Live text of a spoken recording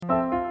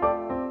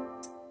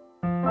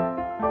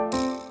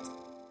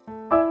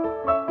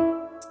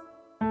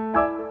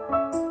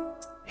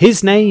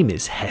His name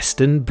is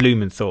Heston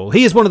Blumenthal.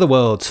 He is one of the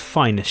world's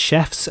finest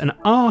chefs and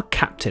our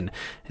captain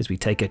as we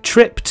take a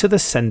trip to the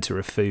centre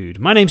of food.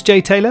 My name's Jay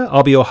Taylor.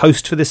 I'll be your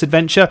host for this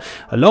adventure,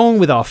 along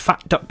with our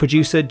Fat Duck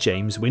producer,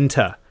 James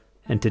Winter.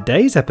 And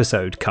today's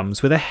episode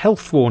comes with a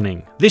health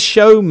warning. This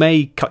show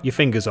may cut your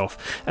fingers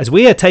off, as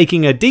we are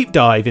taking a deep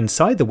dive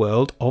inside the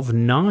world of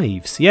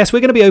knives. Yes, we're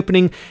going to be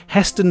opening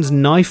Heston's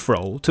knife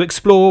roll to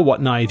explore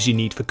what knives you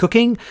need for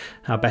cooking,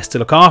 how best to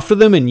look after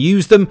them and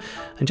use them,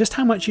 and just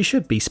how much you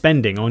should be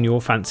spending on your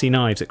fancy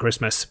knives at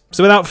Christmas.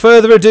 So without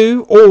further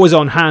ado, always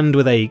on hand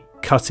with a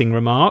cutting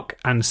remark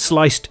and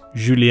sliced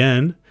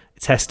julienne,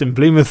 it's Heston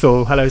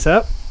Blumenthal. Hello,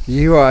 sir.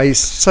 You are a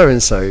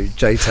so-and-so,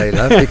 Jay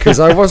Taylor,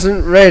 because I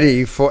wasn't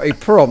ready for a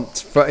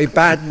prompt for a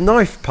bad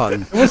knife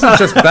pun. It wasn't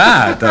just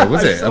bad, though,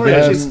 was it? I mean,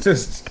 it's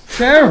just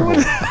terrible.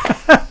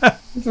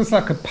 It's just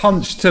like a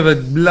punch to the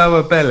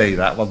lower belly,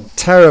 that one.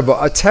 Terrible.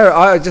 I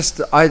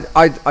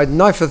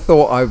never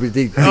thought I would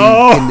be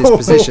in this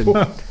position.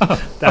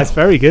 That's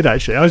very good,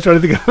 actually. I was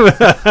trying to think of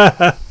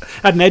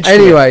had an edge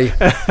anyway,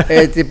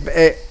 to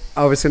it.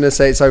 I was going to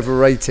say it's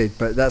overrated,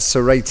 but that's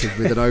serrated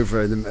with an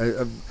over.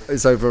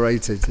 It's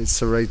overrated. It's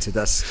serrated.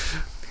 That's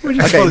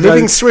okay.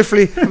 Moving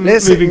swiftly.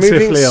 Moving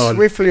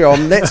swiftly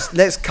on.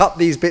 Let's cut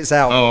these bits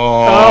out.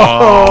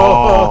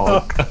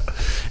 Oh.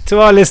 To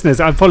our listeners,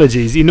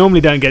 apologies. You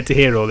normally don't get to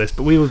hear all this,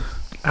 but we will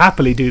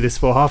happily do this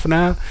for half an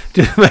hour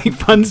to make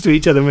puns to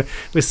each other.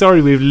 We're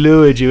sorry we've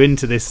lured you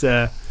into this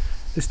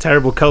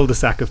terrible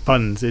cul-de-sac of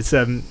puns. It's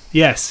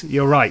yes,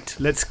 you're right.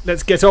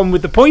 Let's get on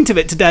with the point of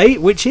it today,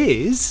 which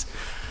is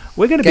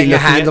we're going to be getting a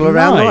handle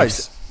around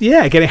knives.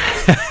 Yeah, getting.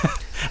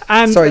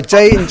 And sorry,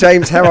 Jay and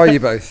James, how are you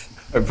both?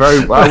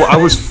 Very well. I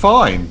was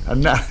fine,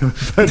 and now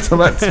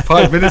about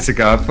 5 minutes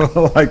ago, I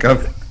feel like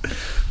I've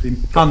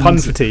been pun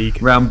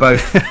fatigue around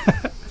both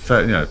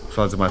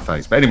sides of my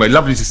face. But anyway,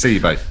 lovely to see you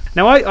both.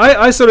 Now,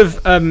 I sort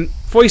of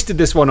foisted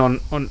this one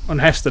on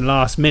Heston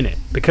last minute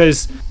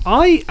because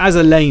I, as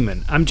a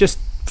layman, am just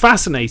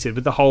fascinated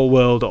with the whole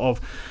world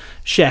of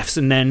chefs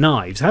and their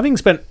knives. Having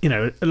spent,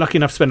 lucky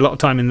enough to spend a lot of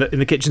time in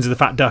the kitchens of the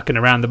Fat Duck and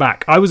around the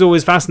back, I was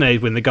always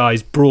fascinated when the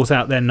guys brought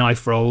out their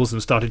knife rolls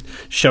and started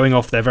showing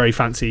off their very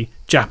fancy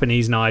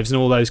Japanese knives and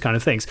all those kind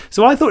of things.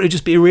 So I thought it'd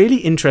just be a really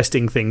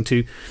interesting thing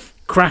to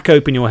crack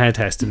open your head,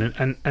 Heston,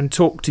 and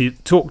talk to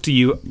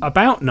you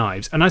about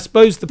knives. And I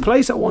suppose the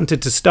place I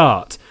wanted to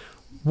start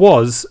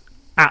was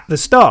at the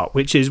start,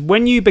 which is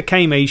when you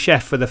became a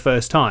chef for the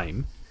first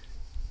time.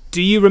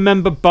 Do you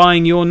remember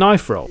buying your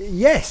knife roll?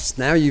 Yes.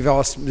 Now you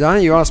asked me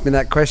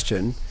that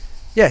question.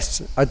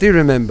 Yes, I do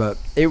remember.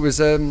 It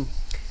was a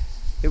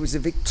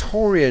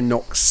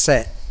Victorinox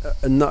set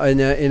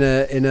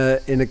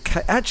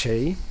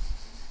actually,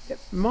 it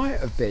might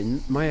have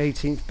been my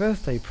 18th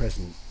birthday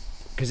present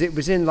because it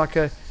was in like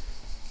a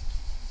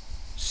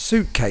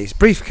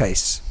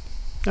briefcase.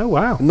 Oh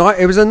wow!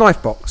 It was a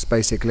knife box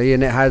basically,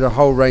 and it had a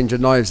whole range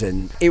of knives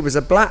in. It was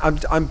a black.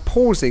 I'm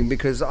pausing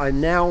because I'm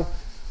now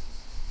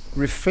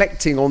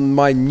reflecting on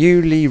my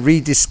newly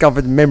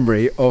rediscovered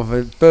memory of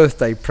a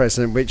birthday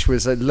present, which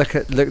was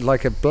looked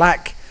like a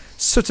black,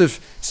 sort of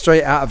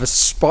straight out of a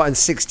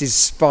 60s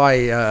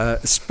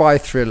spy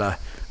thriller,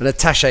 an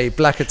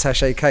black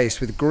attaché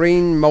case with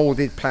green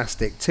molded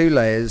plastic, 2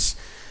 layers,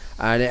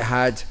 and it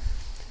had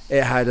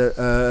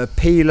a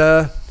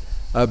peeler,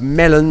 a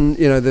melon,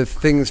 the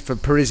things for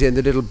Parisian,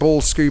 the little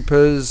ball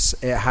scoopers.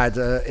 It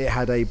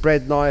had a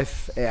bread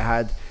knife. It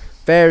had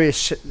a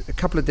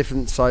couple of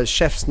different size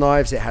chef's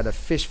knives. It had a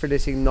fish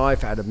filleting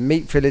knife. It had a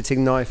meat filleting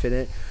knife in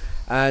it,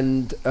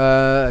 and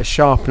a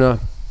sharpener.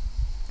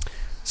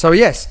 So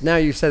yes, now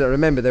you said it.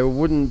 Remember, they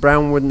were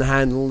brown wooden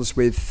handles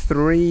with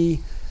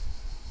 3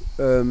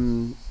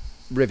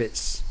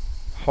 rivets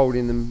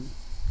holding them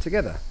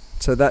together.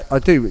 So that I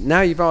do.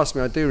 Now you've asked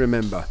me, I do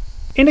remember.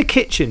 In a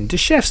kitchen, do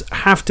chefs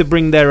have to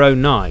bring their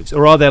own knives,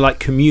 or are there like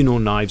communal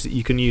knives that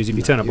you can use if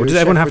you turn up, or does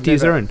everyone have to use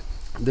their own?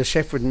 The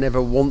chef would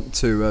never want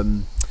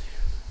to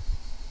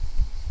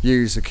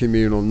use a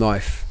communal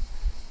knife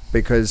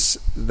because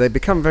they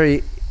become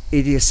very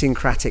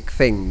idiosyncratic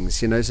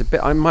things. It's a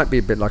bit. I might be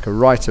a bit like a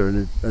writer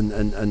and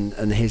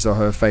his or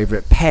her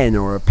favourite pen,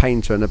 or a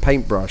painter and a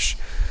paintbrush.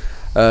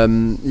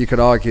 You could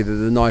argue that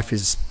the knife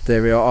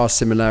there are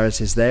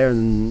similarities there,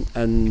 and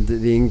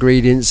the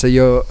ingredients are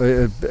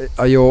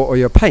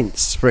your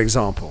paints, for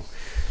example.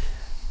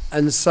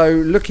 And so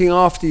looking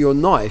after your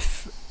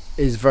knife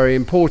is very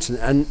important.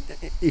 And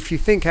if you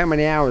think how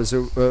many hours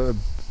a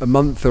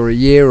month or a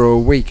year or a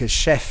week a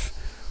chef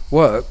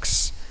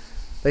works,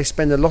 they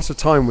spend a lot of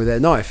time with their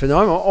knife. And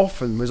I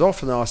was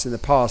often asked in the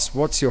past,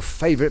 what's your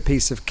favourite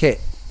piece of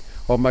kit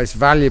or most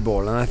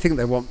valuable? And I think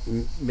they want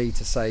me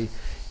to say,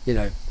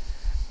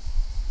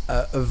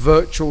 a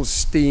virtual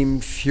steam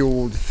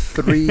fueled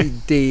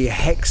 3D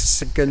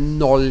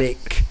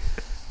hexagonalic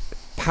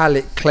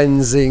palate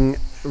cleansing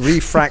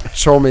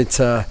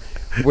refractometer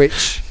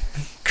which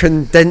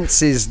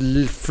condenses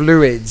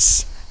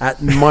fluids at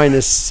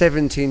minus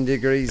 17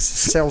 degrees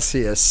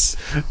Celsius,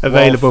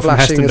 available while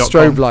flashing from a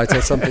strobe light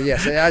or something.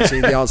 Yes,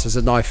 actually the answer is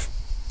a knife.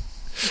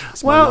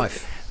 It's my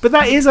knife. But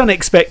that is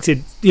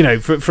unexpected,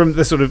 from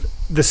the sort of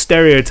the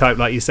stereotype,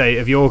 like you say,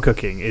 of your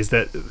cooking, is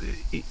that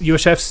your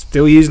chefs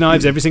still use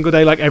knives every single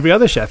day, like every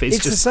other chef. It's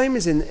just the same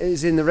as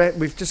in the.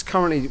 We've just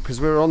currently,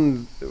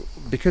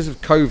 because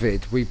of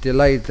COVID, we've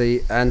delayed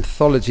the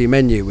anthology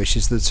menu, which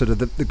is the sort of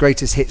the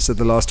greatest hits of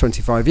the last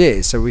 25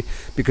 years. So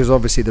because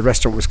obviously the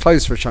restaurant was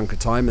closed for a chunk of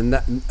time,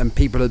 and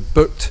people had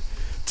booked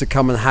to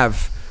come and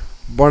have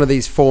one of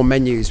these 4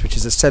 menus, which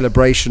is a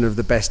celebration of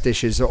the best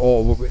dishes,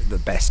 or the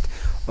best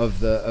of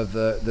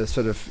the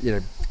sort of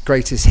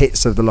greatest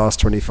hits of the last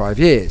 25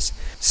 years.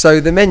 So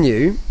the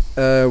menu,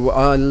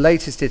 our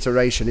latest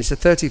iteration, is a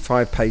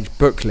 35-page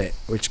booklet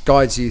which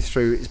guides you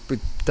through. It's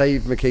with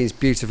Dave McKean's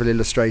beautiful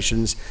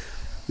illustrations,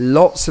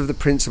 lots of the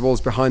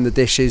principles behind the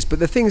dishes, but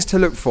the things to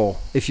look for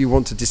if you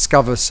want to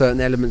discover certain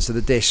elements of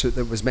the dish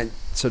that was meant,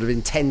 sort of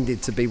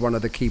intended to be one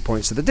of the key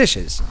points of the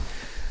dishes.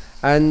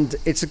 And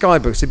it's a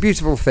guidebook. It's a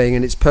beautiful thing,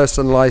 and it's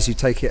personalised. You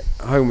take it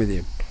home with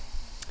you.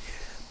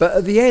 But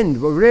at the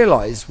end, we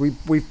realised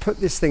we've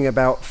put this thing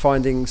about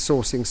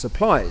sourcing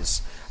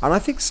supplies. And I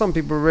think some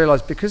people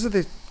realise, because of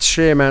the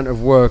sheer amount of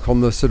work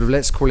on the sort of,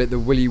 let's call it the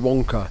Willy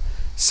Wonka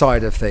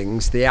side of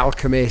things, the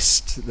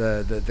alchemist,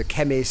 the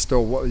chemist,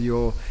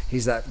 or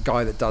he's that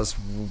guy that does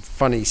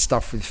funny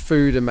stuff with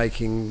food and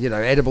making,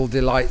 edible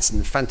delights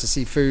and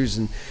fantasy foods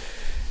and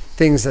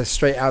things that are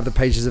straight out of the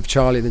pages of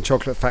Charlie and the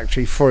Chocolate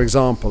Factory, for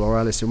example, or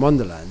Alice in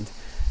Wonderland.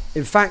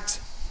 In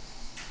fact,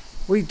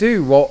 we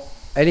do what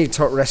any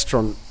top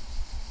restaurant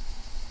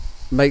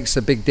makes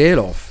a big deal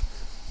of.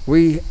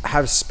 We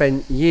have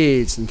spent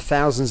years and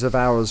thousands of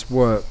hours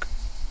work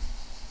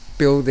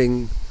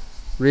building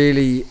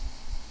really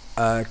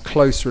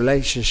close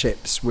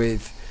relationships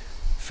with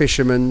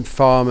fishermen,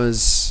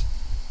 farmers,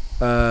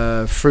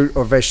 fruit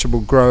or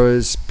vegetable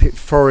growers,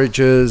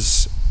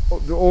 foragers,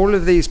 all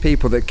of these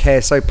people that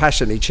care so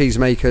passionately,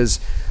 cheesemakers,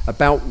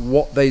 about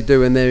what they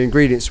do and their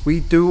ingredients. We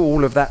do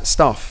all of that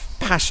stuff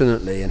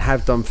passionately and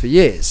have done for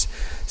years.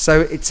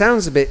 So it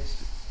sounds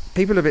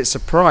people are a bit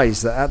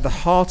surprised that at the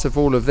heart of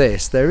all of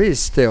this, there is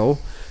still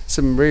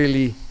some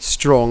really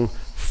strong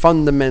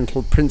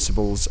fundamental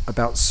principles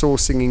about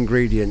sourcing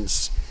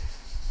ingredients,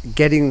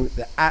 getting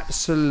the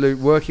absolute,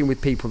 working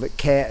with people that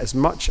care as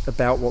much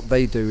about what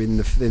they do in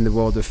the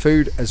world of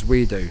food as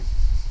we do.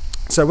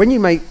 So when you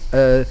make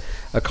a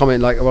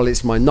comment like, well,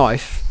 it's my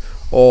knife,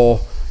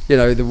 or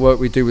the work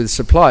we do with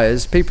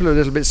suppliers, people are a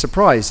little bit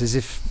surprised, as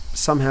if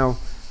somehow,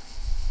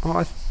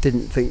 I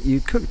didn't think you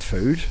cooked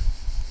food,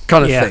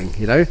 kind of thing.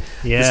 Yeah.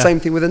 The same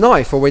thing with a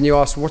knife. Or when you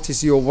ask what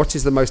is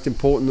the most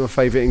important or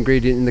favourite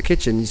ingredient in the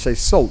kitchen, you say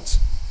salt.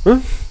 Huh?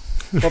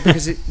 Well,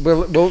 because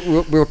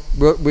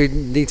we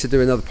need to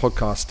do another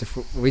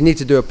podcast. We need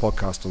to do a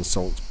podcast on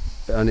salt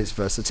and its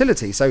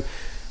versatility. So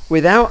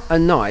without a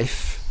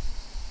knife,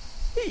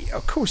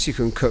 of course you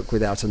can cook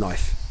without a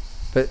knife,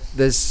 but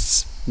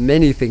there's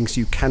many things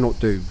you cannot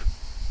do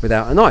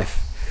without a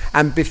knife.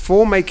 And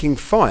before making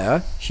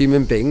fire,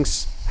 human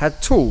beings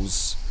had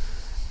tools.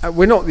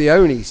 We're not the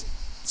only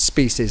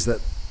species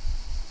that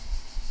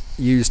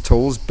use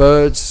tools.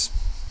 Birds,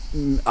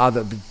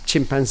 other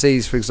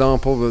chimpanzees, for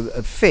example,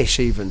 fish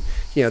even,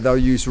 they'll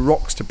use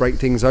rocks to break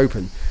things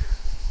open.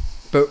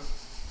 But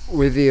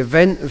with the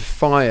event of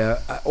fire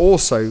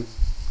also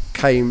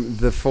came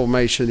the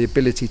formation, the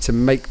ability to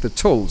make the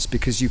tools,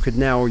 because you could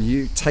now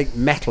take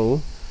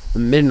metal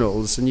and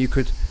minerals and you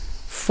could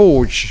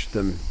forge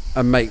them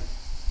and make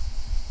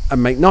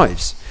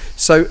knives.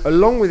 So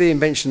along with the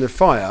invention of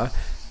fire,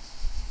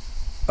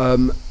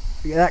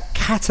 that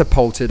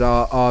catapulted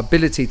our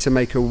ability to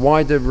make a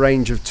wider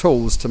range of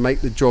tools to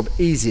make the job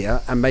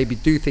easier and maybe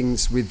do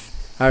things with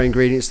our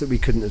ingredients that we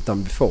couldn't have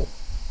done before.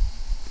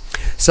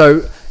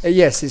 So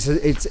yes,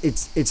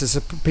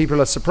 people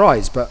are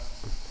surprised, but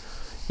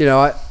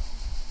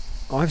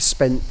I've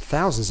spent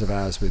thousands of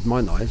hours with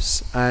my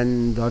knives,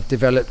 and I've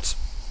developed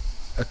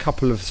a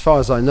couple of, as far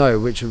as I know,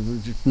 which are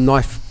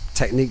knife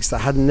techniques that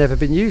had never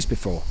been used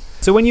before.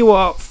 So when you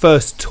were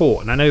first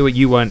taught, and I know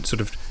you weren't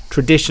sort of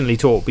traditionally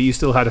taught, but you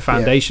still had a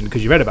foundation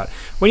because you read about it.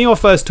 When you are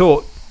first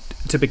taught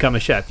to become a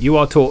chef, you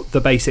are taught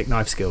the basic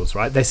knife skills,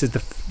 right? This is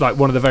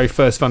one of the very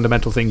first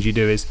fundamental things you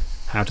do is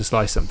how to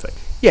slice something.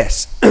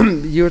 Yes,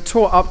 you're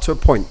taught up to a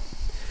point.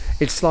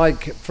 It's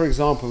like, for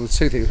example, with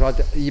two things.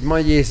 My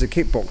years of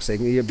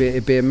kickboxing,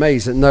 you'd be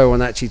amazed that no one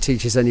actually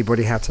teaches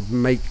anybody how to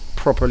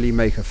properly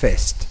make a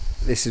fist.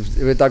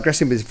 We're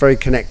digressing, but it's very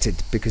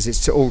connected because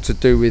it's all to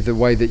do with the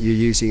way that you're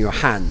using your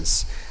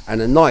hands.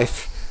 And a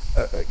knife,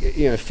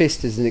 a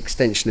fist is an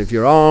extension of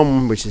your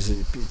arm, which is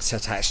it's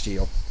attached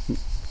to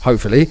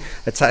hopefully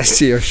attached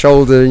to your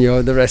shoulder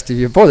and the rest of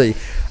your body.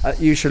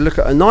 You should look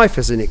at a knife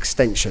as an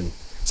extension.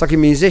 It's like a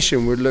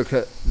musician would look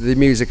at the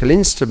musical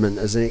instrument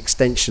as an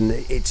extension.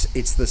 It's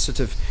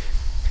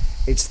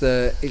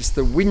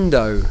the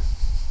window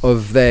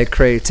of their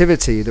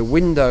creativity, the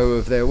window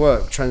of their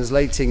work,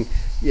 translating.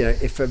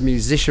 If a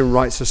musician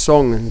writes a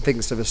song and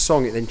thinks of a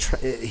song,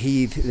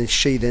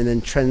 she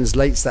then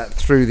translates that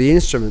through the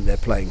instrument they're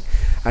playing,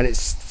 and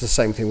it's the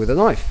same thing with a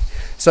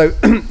knife. So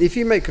if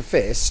you make a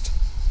fist,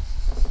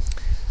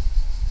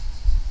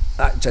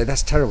 Jay,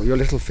 that's terrible. Your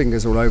little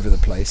finger's all over the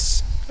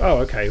place. Oh,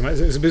 okay.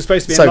 It's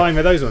supposed to be in line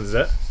with those ones, is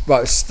it?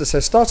 Right, so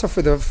start off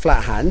with a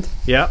flat hand.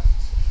 Yeah.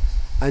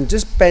 And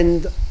just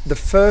bend the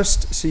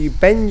first, so you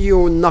bend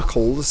your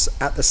knuckles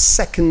at the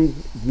second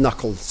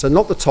knuckle, so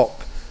not the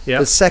top,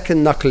 the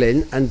second knuckle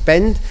in, and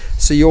bend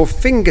so your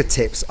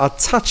fingertips are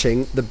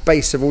touching the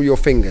base of all your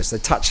fingers. They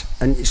touch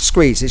and you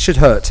squeeze. It should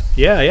hurt.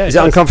 Yeah. Is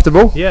it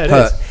uncomfortable? Yeah, it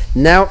hurt. is.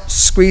 Now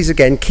squeeze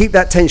again. Keep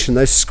that tension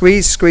though.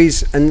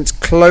 Squeeze, and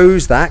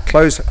close that.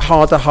 Close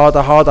harder.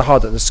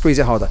 Squeeze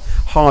it harder.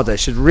 It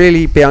should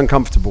really be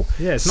uncomfortable.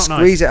 Yeah, it's not nice.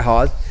 Squeeze it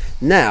hard.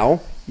 Now.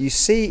 You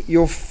see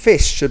your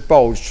fist should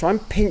bulge. Try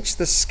and pinch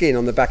the skin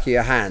on the back of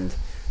your hand.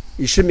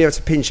 You shouldn't be able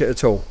to pinch it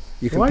at all.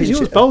 You can Why pinch is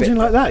yours it bulging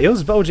like that? Yours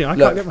is bulging. I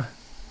can't get my...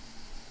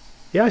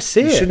 Yeah, I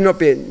see it. Should not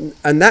be...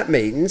 And that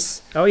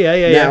means... Oh,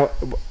 yeah. Now,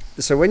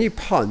 so when you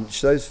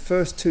punch, those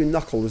first two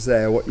knuckles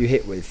there, what you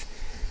hit with,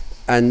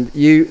 and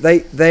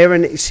they're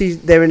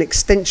an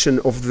extension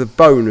of the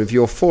bone of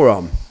your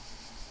forearm.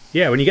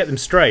 Yeah, when you get them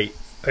straight,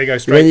 they go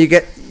straight. When you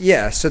get...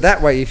 Yeah, so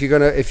that way, if you're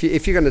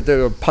gonna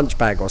do a punch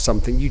bag or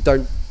something, you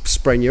don't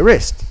sprain your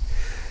wrist.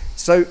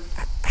 So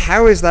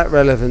how is that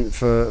relevant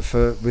for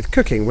with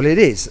cooking? Well, it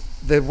is.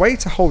 The way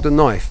to hold a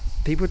knife,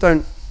 people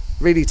don't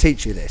really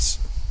teach you this,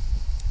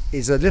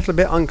 is a little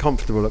bit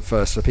uncomfortable at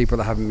first for people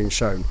that haven't been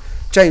shown.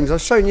 James,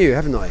 I've shown you,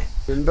 haven't I?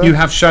 Remember? You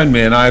have shown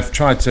me, and I've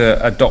tried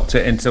to adopt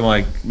it into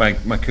my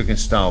cooking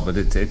style, but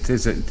it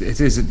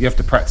is you have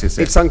to practice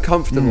it. It's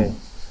uncomfortable.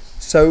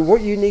 So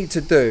what you need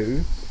to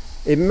do,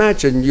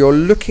 imagine you're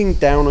looking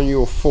down on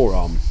your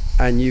forearm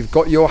and you've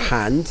got your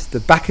hand, the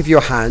back of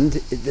your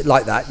hand,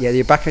 like that. Yeah,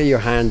 the back of your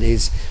hand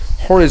is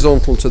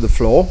horizontal to the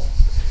floor.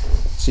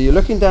 So you're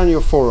looking down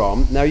your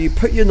forearm. Now you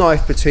put your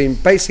knife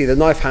basically the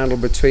knife handle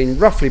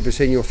roughly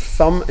between your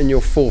thumb and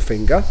your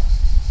forefinger.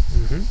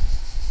 Mm-hmm.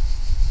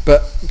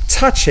 But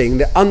touching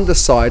the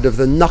underside of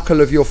the knuckle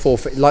of your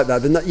forefinger, like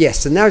that.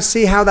 Yes, so now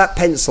see how that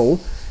pencil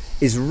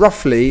is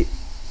roughly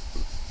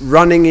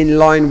running in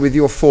line with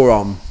your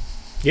forearm.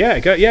 Yeah,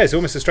 it's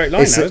almost a straight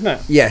line now, isn't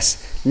it?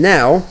 Yes.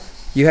 Now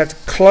you have to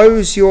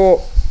close your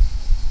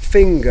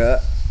finger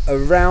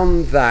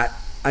around that,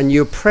 and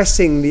you're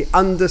pressing the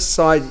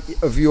underside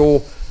of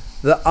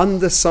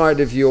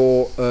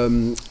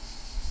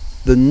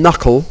the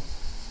knuckle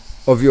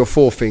of your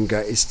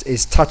forefinger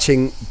is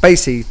touching,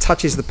 basically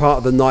touches the part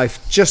of the knife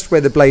just where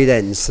the blade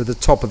ends, so the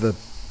top of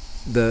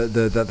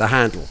the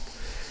handle.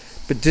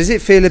 But does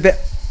it feel a bit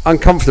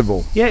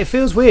uncomfortable? Yeah, it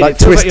feels weird. Like it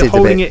feels twisted like you're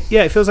holding a bit. it.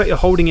 Yeah, it feels like you're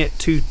holding it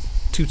too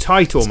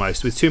tight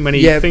almost, with too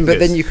many fingers. But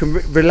then you can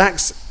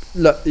relax.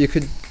 Look, you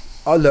could.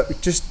 Oh,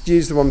 look, just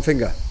use the one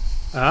finger.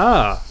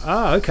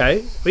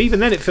 Okay. But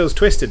even then, it feels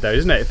twisted, though,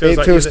 doesn't it?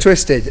 It feels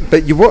twisted.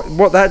 But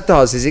what that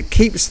does is it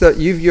keeps that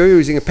you're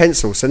using a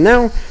pencil. So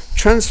now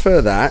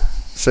transfer that.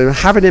 So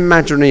have an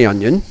imaginary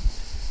onion,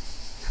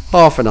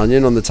 half an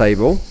onion on the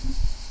table,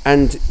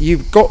 and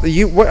you've got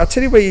I'll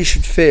tell you where you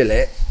should feel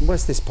it.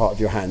 Where's this part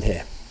of your hand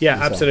here? Yeah,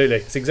 absolutely.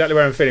 It's exactly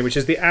where I'm feeling, which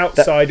is the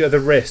outside of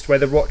the wrist, where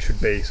the watch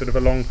should be, sort of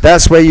along.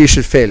 That's where you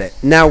should feel it.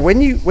 Now, when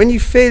you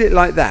feel it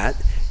like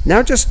that,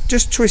 now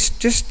just twist.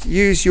 Just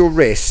use your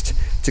wrist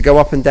to go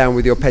up and down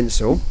with your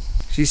pencil.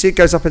 So you see, it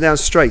goes up and down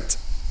straight.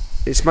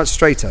 It's much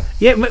straighter.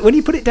 Yeah, when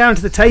you put it down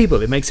to the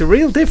table, it makes a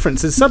real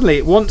difference, and suddenly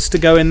it wants to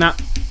go in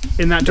that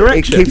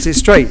direction. It keeps it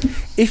straight.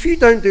 If you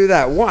don't do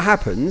that, what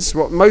happens?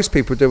 What most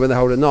people do when they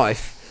hold a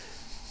knife,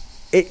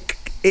 it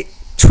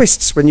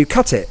twists when you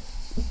cut it.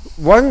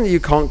 One, you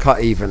can't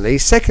cut evenly.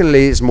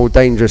 Secondly, it's more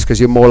dangerous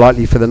because you're more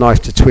likely for the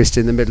knife to twist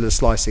in the middle of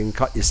slicing and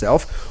cut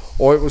yourself,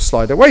 or it will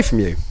slide away from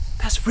you.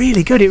 That's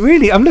really good.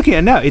 I'm looking at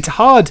it now. It's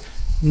hard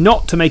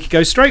not to make it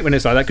go straight when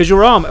it's like that, because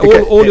your arm,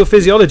 all your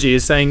physiology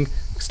is saying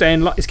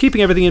it's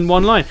keeping everything in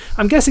one line.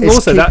 I'm guessing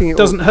also that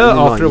doesn't hurt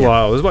after a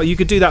while as well. You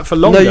could do that for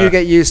longer. No, you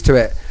get used to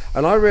it.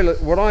 And I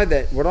realize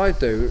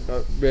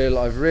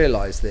I've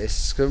realised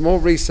this because more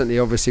recently,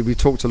 obviously, we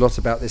talked a lot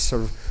about this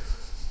sort of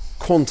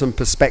quantum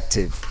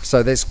perspective.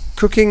 So there's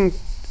cooking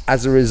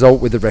as a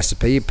result with the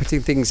recipe. You're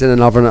putting things in an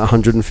oven at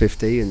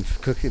 150 and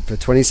cooking for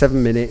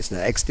 27 minutes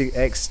and X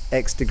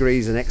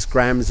degrees and X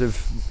grams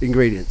of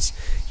ingredients.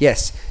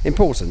 Yes,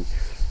 important.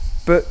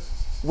 But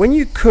when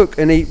you cook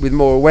and eat with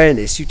more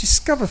awareness, you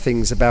discover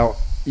things about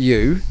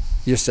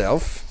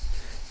yourself,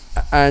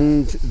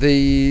 and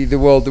the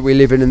world that we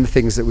live in and the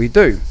things that we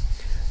do.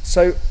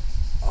 So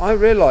I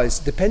realise,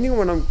 depending on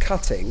when I'm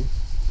cutting,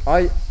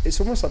 it's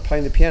almost like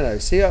playing the piano.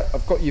 See,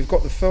 you've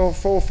got the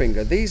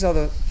forefinger. These are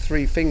the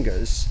three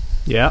fingers.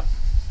 Yeah.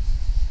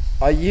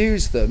 I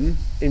use them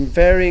in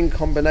varying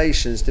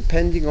combinations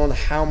depending on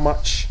how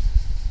much,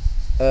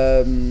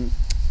 or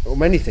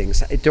many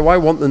things. Do I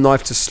want the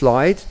knife to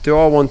slide? Do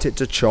I want it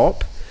to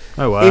chop?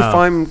 Oh wow. If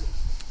I'm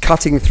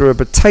cutting through a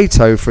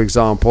potato, for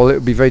example, it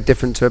would be very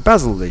different to a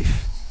basil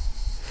leaf.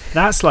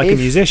 That's like a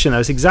musician, though.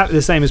 It's exactly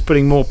the same as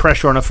putting more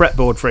pressure on a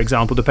fretboard, for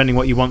example, depending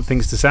what you want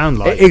things to sound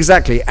like.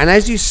 Exactly. And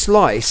as you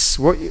slice,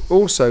 what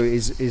also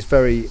is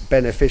very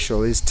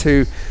beneficial is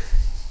to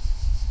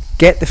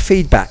get the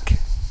feedback.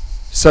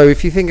 So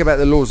if you think about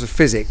the laws of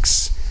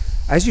physics,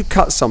 as you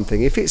cut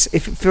something, if it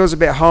feels a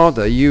bit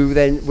harder, you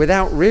then,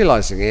 without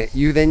realizing it,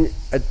 you then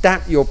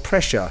adapt your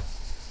pressure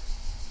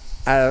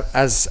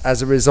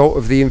as a result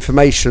of the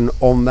information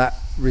on that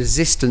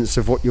resistance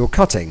of what you're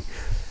cutting.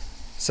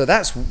 So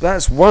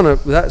that's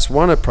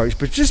one approach.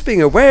 But just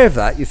being aware of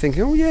that, you're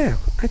thinking, oh yeah,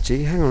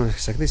 actually, hang on a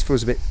second, this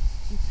feels a bit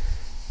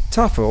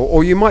tougher.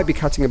 Or you might be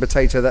cutting a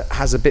potato that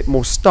has a bit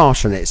more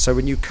starch on it. So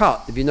when you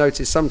cut, if you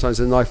notice, sometimes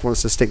the knife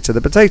wants to stick to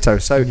the potato.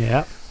 So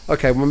Yeah.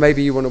 okay, well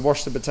maybe you want to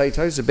wash the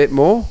potatoes a bit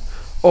more,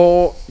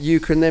 or you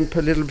can then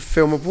put a little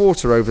film of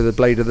water over the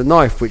blade of the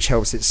knife, which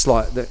helps it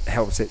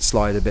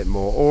slide a bit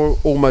more,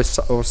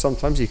 or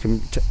sometimes you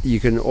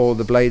can oil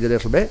the blade a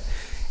little bit.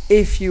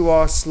 If you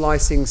are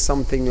slicing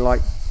something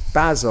like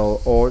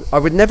basil, or I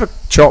would never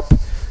chop.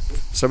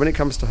 So when it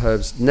comes to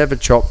herbs, never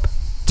chop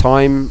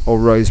thyme or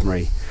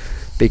rosemary,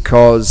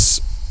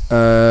 because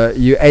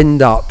you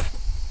end up.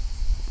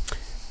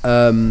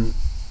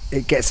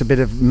 It gets a bit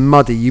of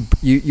muddy.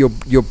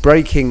 You're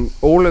breaking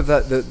all of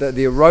that.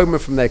 The aroma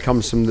from there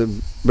comes from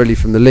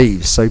the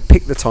leaves. So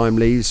pick the thyme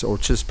leaves, or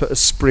just put a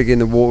sprig in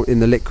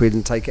the liquid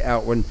and take it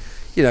out when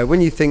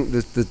you think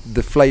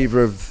the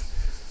flavour of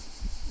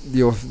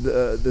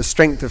the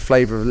strength of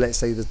flavour of, let's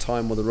say, the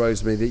thyme or the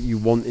rosemary that you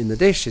want in the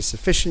dish is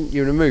sufficient.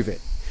 You remove it.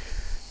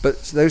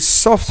 But those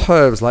soft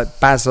herbs like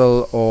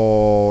basil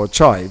or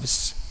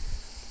chives,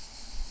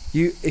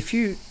 if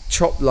you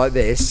chop like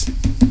this,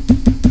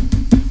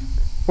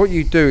 what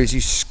you do is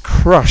you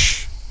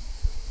crush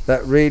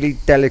that really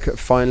delicate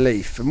fine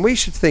leaf. And we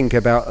should think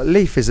about a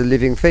leaf as a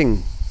living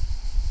thing.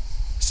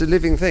 It's a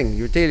living thing.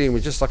 You're dealing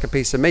with, just like a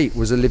piece of meat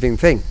was a living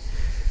thing.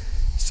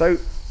 So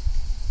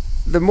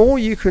the more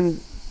you can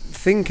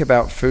think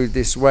about food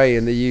this way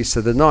and the use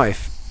of the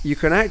knife, you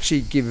can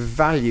actually give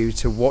value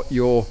to what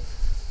your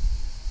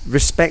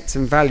respect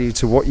and value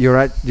to what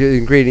your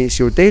ingredients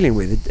you're dealing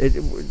with.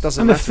 It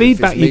doesn't matter. And the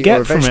feedback you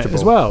get from it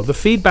as well. The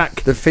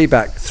feedback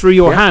through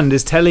your hand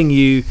is telling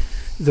you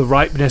the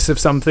ripeness of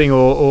something,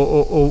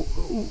 or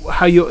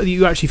how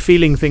you're actually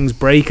feeling things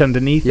break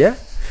underneath. Yeah.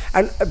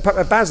 And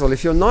basil,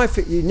 if your knife,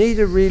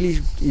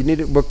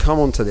 we'll come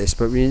on to this,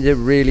 but we need a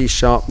really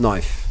sharp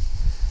knife.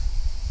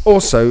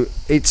 Also,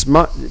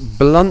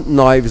 blunt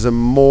knives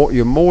are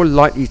you're more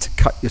likely to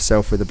cut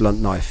yourself with a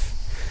blunt knife,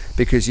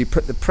 because you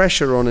put the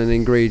pressure on an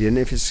ingredient.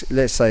 If it's,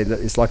 let's say that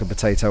it's like a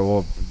potato,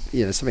 or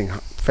something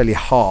fairly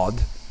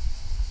hard,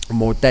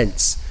 more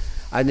dense,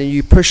 and then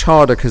you push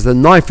harder because the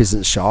knife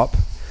isn't sharp,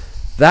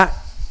 that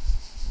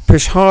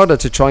push harder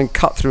to try and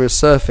cut through a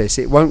surface,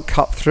 it won't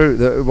cut through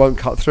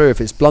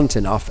if it's blunt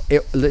enough.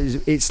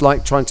 It's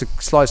like trying to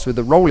slice with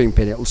a rolling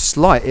pin. It'll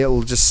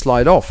just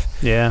slide off.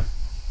 Yeah.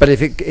 But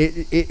if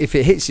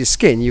it hits your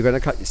skin, you're going to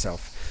cut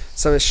yourself.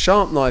 So a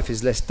sharp knife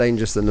is less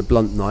dangerous than a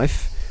blunt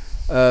knife.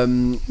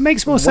 It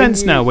makes more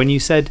sense now when you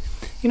said,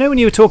 when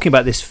you were talking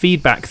about this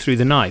feedback through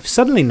the knife,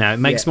 suddenly now it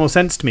makes more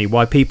sense to me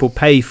why people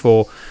pay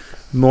for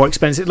more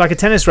expensive, like a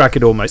tennis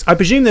racket almost. I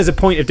presume there's a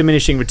point of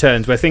diminishing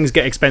returns where things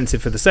get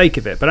expensive for the sake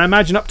of it, but I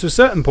imagine up to a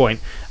certain point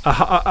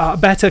a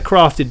better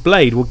crafted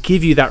blade will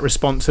give you that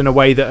response in a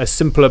way that a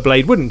simpler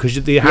blade wouldn't, because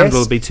the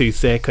handle will be too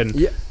thick. And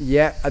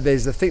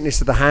there's the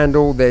thickness of the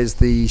handle, there's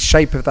the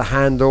shape of the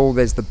handle,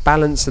 there's the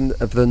balance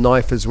of the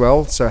knife as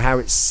well, so how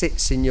it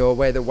sits in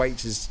where the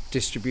weight is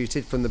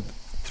distributed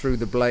through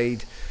the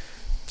blade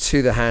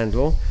to the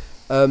handle.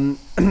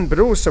 But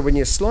also when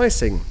you're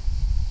slicing,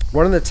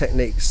 one of the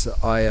techniques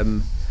that I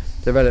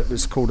developed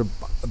was called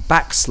a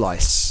back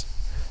slice.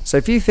 So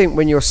if you think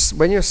when you're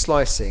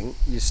slicing,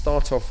 you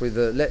start off with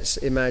let's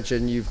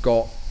imagine you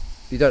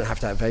don't have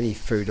to have any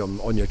food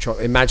on your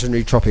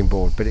imaginary chopping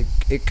board, but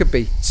it could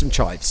be some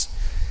chives.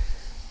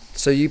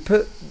 So you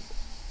put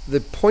the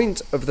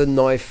point of the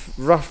knife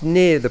rough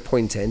near the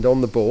point end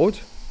on the board.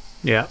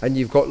 Yeah. And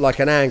you've got like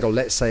an angle,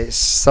 let's say it's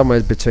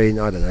somewhere between,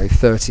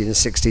 30 and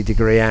 60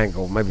 degree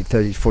angle, maybe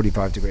 30 to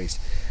 45 degrees.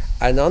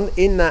 And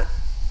in that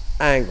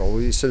angle,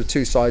 sort of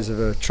two sides of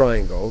a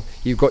triangle,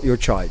 you've got your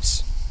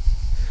chives.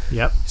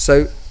 Yep.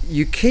 So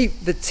you keep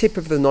the tip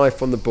of the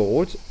knife on the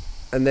board,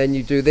 and then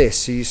you do this.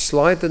 So you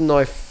slide the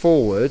knife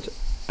forward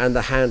and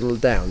the handle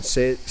down.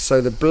 So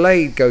the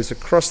blade goes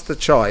across the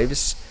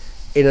chives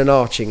in an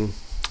arching.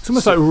 It's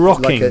almost like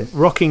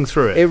rocking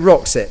through it. It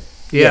rocks it.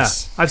 Yeah.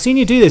 Yes. I've seen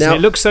you do this, and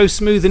it looks so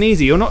smooth and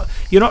easy. You're not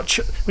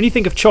when you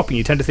think of chopping,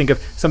 you tend to think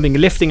of something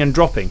lifting and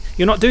dropping.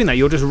 You're not doing that.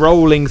 You're just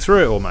rolling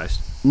through it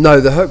almost.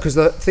 No, because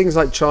the things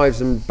like chives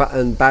and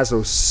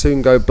basil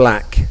soon go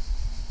black,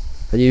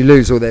 and you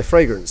lose all their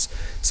fragrance.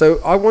 So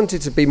I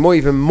wanted to be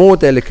even more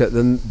delicate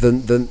than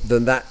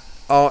that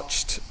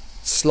arched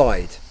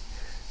slide.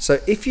 So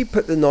if you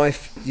put the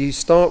knife, you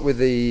start with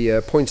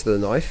the point of the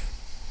knife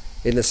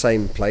in the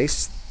same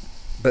place,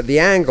 but the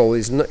angle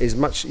is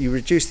much. You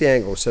reduce the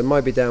angle, so it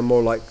might be down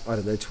more like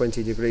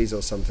 20 degrees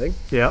or something.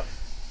 Yeah.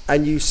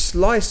 And you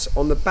slice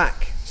on the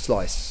back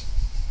slice.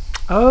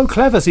 Oh,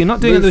 clever. So you're not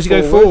doing it as you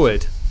go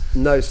forward.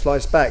 No,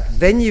 slice back.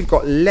 Then you've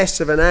got less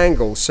of an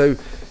angle, so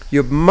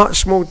you're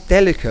much more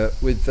delicate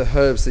with the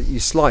herbs that you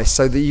slice,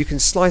 so that you can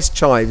slice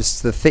chives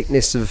to the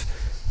thickness of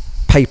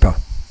paper.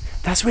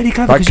 That's really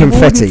clever, Like because you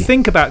confetti. wouldn't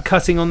think about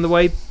cutting on the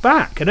way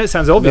back. I know it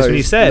sounds obvious when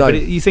you say it, no.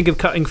 but you think of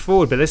cutting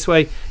forward. But this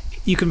way,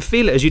 you can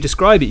feel it as you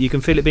describe it. You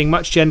can feel it being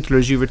much gentler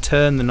as you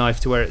return the knife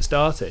to where it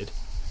started.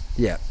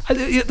 Yeah.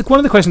 One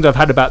of the questions I've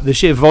had about the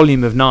sheer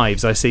volume of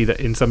knives I see that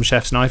in some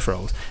chefs' knife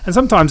rolls, and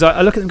sometimes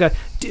I look at them and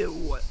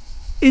go,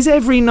 is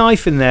every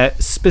knife in there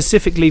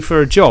specifically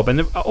for a job?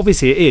 And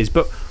obviously it is,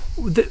 but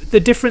the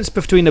difference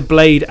between a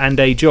blade and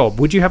a job,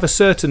 would you have a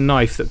certain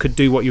knife that could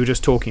do what you were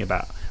just talking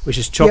about, which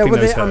is chopping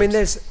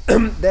those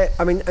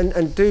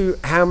herbs?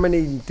 How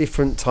many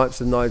different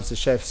types of knives the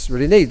chefs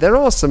really need? There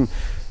are some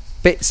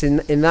bits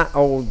in that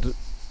old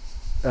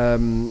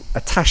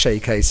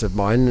attaché case of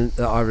mine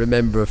that I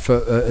remember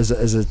as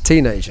a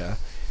teenager.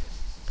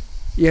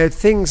 You had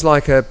things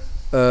like a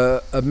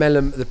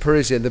melon, the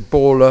Parisian, the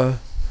Baller,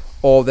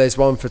 or there's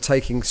one for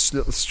taking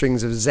little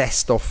strings of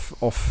zest off.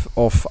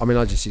 I mean,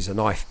 I just use a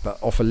knife, but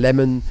off a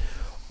lemon,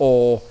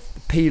 or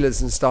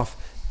peelers and stuff.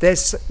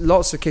 There's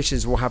lots of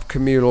kitchens will have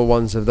communal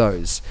ones of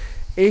those.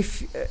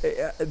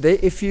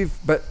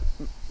 But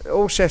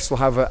all chefs will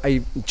have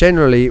a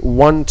generally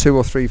 1, 2,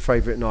 or 3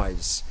 favourite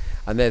knives,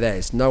 and they're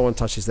theirs. No one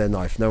touches their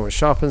knife. No one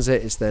sharpens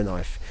it. It's their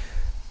knife.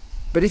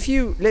 But if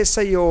let's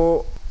say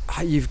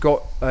you've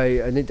got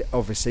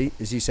obviously,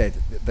 as you said,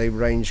 they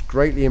range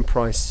greatly in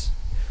price.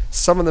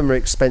 Some of them are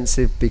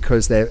expensive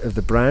because they're of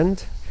the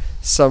brand.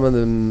 Some of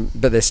them,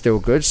 but they're still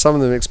good. Some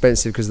of them are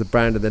expensive because of the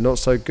brand and they're not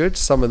so good.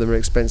 Some of them are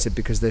expensive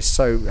because they're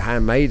so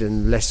handmade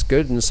and less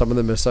good. And some of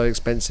them are so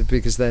expensive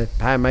because they're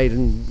handmade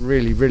and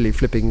really, really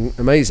flipping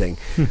amazing.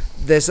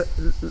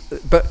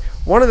 But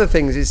one of the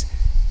things is,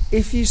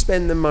 if you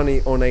spend the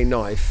money on a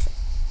knife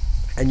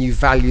and you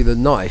value the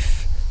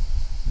knife,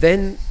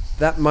 then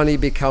that money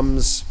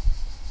becomes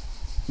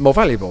more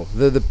valuable.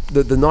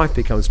 The knife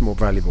becomes more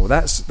valuable.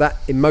 That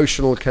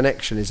emotional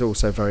connection is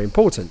also very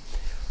important.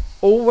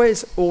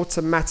 Always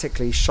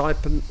automatically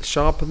sharpen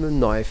the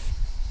knife.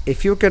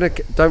 If you're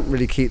don't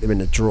really keep them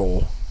in a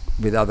drawer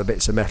with other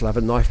bits of metal. Have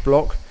a knife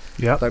block.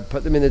 Yeah. Don't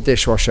put them in the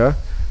dishwasher.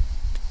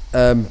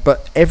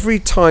 But every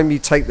time you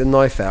take the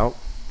knife out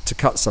to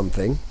cut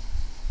something,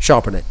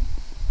 sharpen it.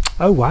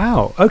 Oh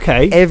wow!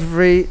 Okay.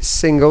 Every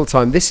single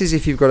time. This is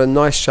if you've got a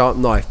nice sharp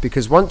knife,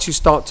 because once you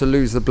start to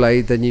lose the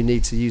blade, then you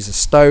need to use a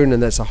stone,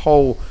 and there's a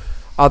whole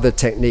other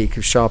technique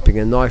of sharpening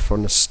a knife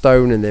on a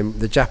stone. And then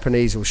the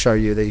Japanese will show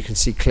you that you can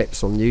see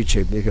clips on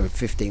YouTube. You go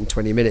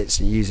 15-20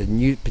 minutes and use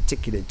a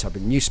particular type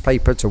of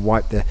newspaper to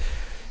wipe the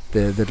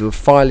little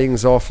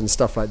filings off and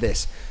stuff like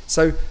this.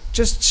 So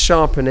just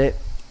sharpen it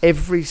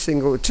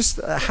just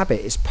a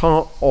habit. It's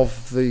part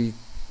of the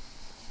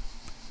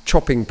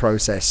chopping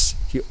process.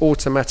 You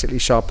automatically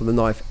sharpen the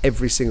knife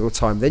every single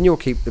time, then you'll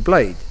keep the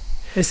blade.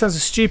 This sounds a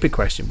stupid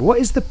question, but what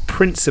is the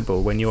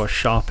principle when you are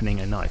sharpening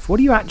a knife?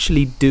 What are you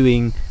actually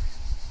doing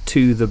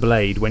to the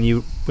blade when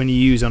you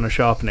use on a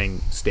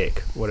sharpening stick,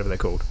 whatever they're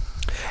called?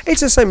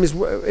 It's the same as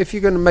if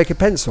you're going to make a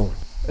pencil.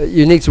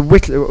 You need to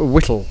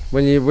whittle.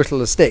 When you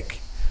whittle a stick,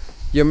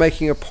 you're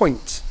making a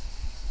point.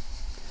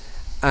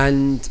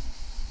 And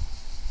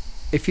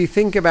if you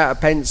think about a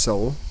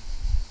pencil,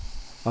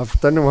 I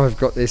don't know why I've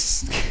got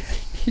this.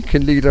 You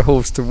can lead a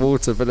horse to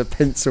water, but a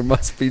pencil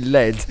must be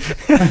lead.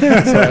 Sorry,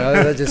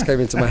 that just came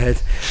into my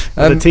head.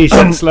 The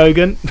t-shirt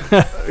slogan.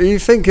 You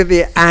think of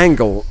the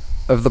angle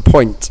of the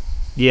point.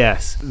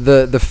 Yes.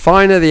 The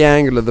finer the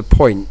angle of the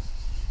point,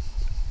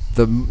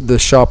 the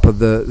sharper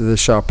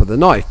the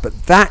knife.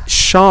 But that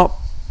sharp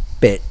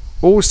bit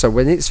also,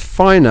 when it's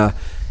finer,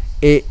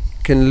 it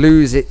can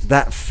lose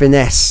that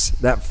finesse,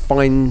 that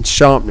fine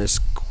sharpness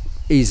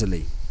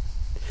easily.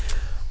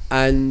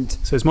 And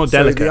so it's more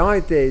delicate. So the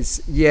idea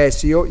is,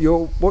 yes,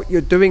 what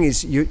you're doing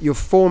is you're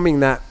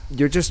forming that.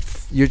 You're just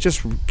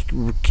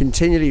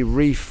continually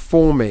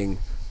reforming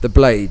the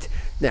blade.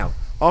 Now,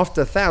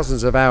 after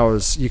thousands of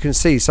hours, you can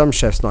see some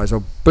chef's knives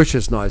or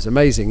butcher's knives,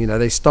 amazing. You know,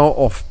 they start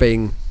off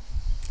being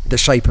the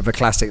shape of a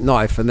classic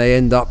knife, and they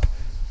end up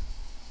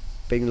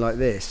being like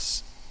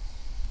this.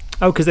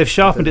 Oh, because they've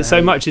sharpened it so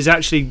much, it's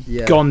actually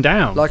gone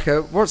down. Like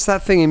what's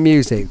that thing in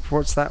music?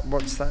 What's that?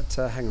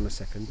 Hang on a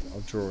second, I'll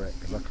draw it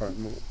because I can't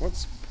remember.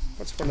 What's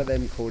one of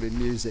them called in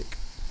music?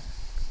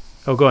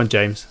 Oh, go on,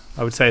 James.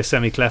 I would say a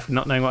semi-clef,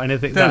 not knowing what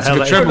anything. That's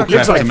a treble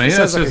clef to me.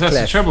 That's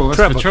a treble.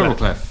 That's the treble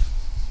clef.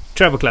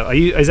 Treble clef.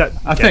 Is that?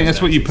 I think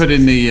that's what you put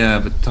in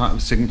the type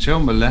of signature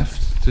on the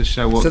left to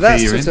show what. So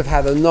that's sort of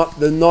how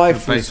the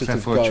knife bass sort clef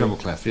of or go. a treble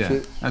clef.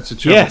 Yeah, that's a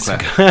treble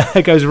clef.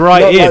 It goes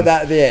right Not in. like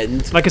that at the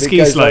end. Like a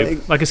ski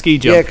slope, like a ski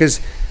jump. Yeah,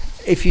 because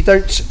if you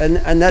don't,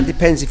 and that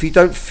depends. If you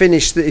don't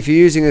finish, if you're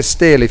using a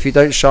steel, if you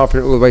don't sharpen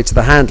it all the way to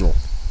the handle.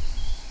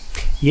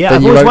 Yeah,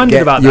 I've always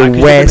wondered about that.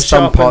 You'll wear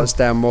some parts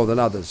down more than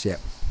others. Yeah,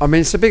 I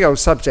mean it's a big old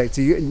subject.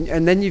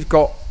 And then you've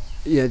got,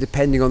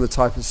 depending on the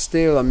type of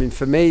steel. I mean,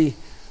 for me,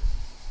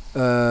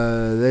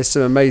 there's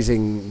some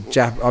amazing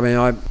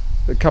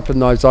a couple of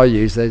knives I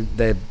use.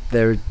 They're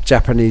a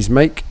Japanese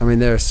make. I mean,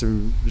 there are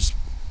some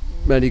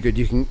really good.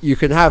 You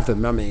can have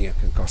them. I mean, it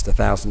can cost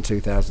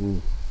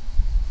 £1,000,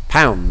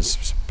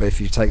 £2,000. But if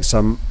you take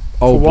some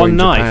old boy in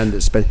Japan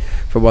that's spent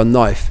for one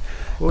knife.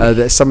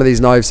 That some of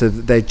these knives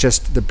they're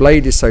just, the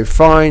blade is so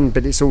fine,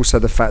 but it's also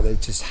the fact that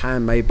it's just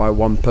handmade by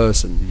one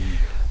person.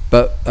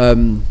 But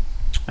and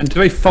do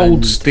they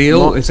fold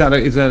steel? Is that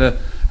a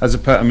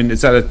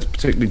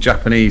particularly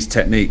Japanese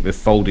technique, the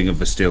folding of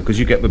the steel? Because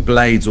you get the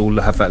blades all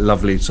have that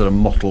lovely sort of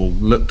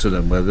mottled look to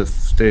them, where the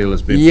steel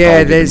has been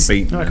folded and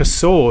beaten. Like a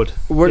sword.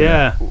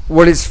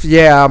 Well, it's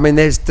I mean,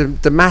 there's the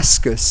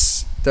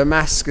Damascus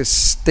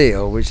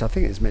steel, which I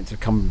think is meant to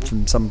come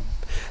from some.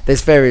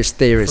 There's various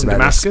theories about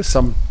Damascus.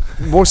 Some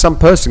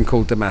person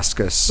called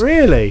Damascus.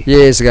 Really?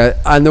 Years ago,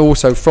 and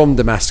also from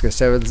Damascus.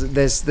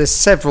 There's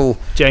several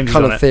kind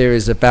of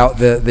theories about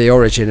the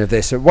origin of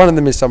this. One of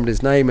them is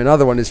somebody's name.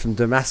 Another one is from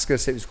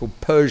Damascus. It was called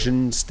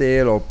Persian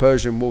steel or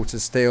Persian water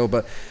steel.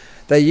 But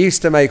they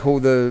used to make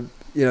all the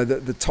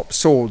top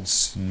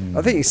swords.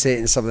 I think you see it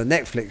in some of the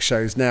Netflix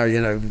shows now.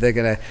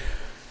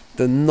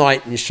 The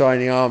knight in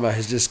shining armor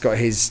has just got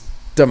his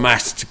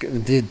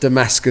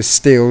Damascus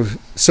steel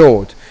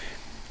sword.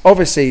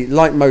 Obviously,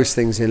 like most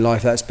things in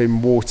life, that's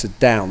been watered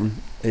down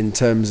in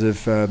terms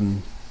of of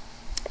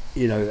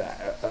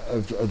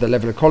the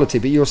level of quality.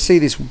 But you'll see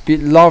this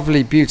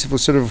lovely, beautiful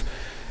sort of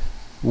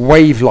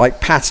wave-like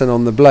pattern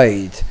on the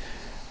blade,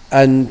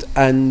 and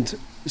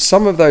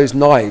some of those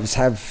knives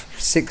have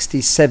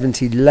 60,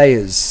 70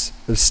 layers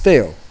of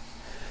steel,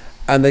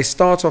 and they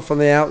start off on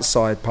the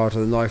outside part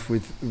of the knife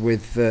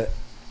with the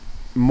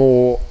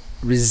more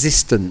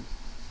resistant,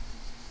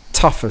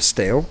 tougher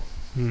steel.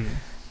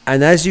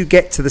 And as you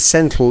get to the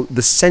central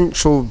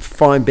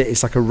fine bit,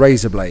 it's like a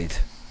razor blade.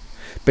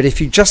 But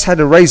if you just had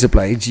a razor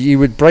blade, you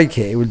would break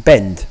it; it would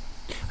bend.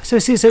 So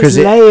it's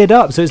layered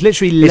up. So it's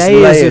literally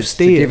layers of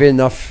steel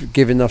to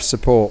give enough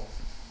support.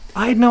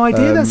 I had no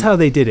idea that's how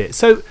they did it.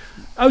 So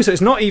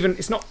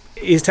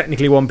it is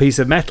technically one piece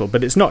of metal,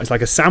 but it's not. It's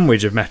like a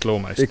sandwich of metal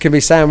almost. It can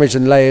be sandwiched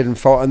and layered and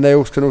fold, and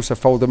they can also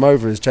fold them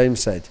over, as James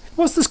said.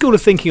 What's the school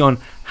of thinking on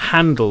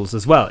handles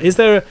as well? Is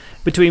there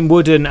between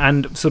wooden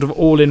and sort of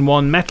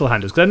all-in-one metal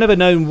handles? Because I've never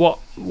known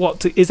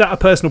is that a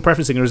personal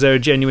preferencing, or is there a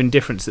genuine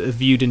difference that are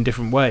viewed in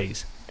different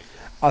ways?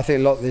 I think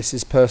a lot of this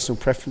is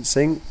personal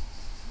preferencing.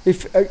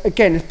 If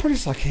again,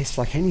 it's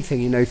like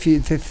anything,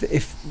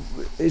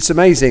 if it's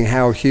amazing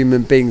how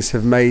human beings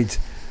have made.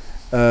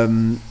 I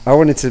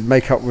wanted to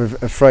make up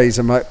with a phrase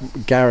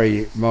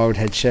Gary, my old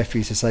head chef,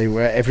 used to say,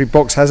 where every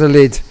box has a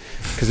lid,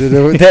 because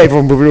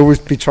everyone would always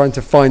be trying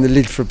to find the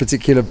lid for a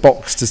particular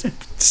box to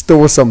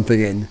store something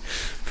in.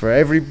 For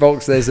every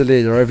box there's a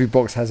lid, or every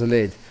box has a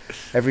lid.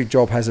 Every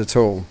job has a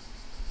tool.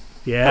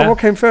 Yeah. What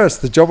came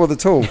first, the job or the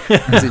tool?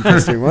 That's an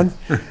interesting one.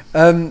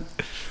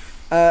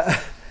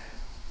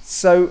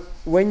 So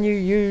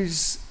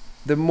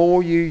the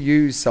more you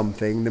use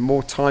something, the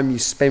more time you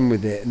spend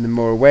with it, and the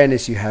more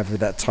awareness you have of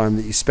that time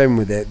that you spend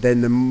with it,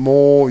 then the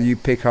more you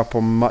pick up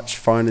on much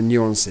finer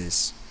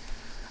nuances.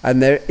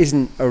 And there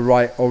isn't a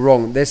right or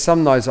wrong. There's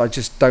some knives I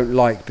just don't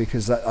like,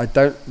 because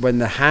when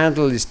the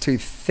handle is too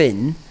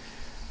thin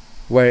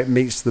where it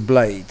meets the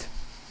blade.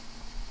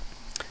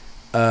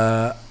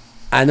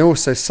 And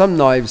also some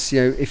knives,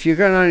 if you're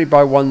going to only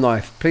buy one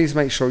knife, please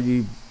make sure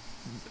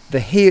the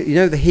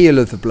heel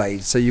of the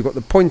blade. So you've got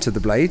the point of the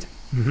blade.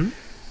 Mm-hmm.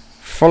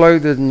 Follow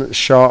the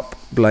sharp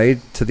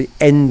blade to the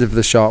end of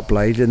the sharp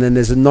blade, and then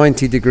there's a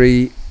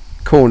 90-degree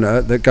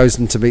corner that goes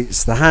into meet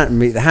the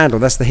handle.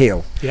 That's the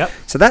heel. Yep.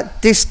 So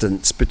that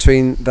distance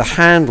between the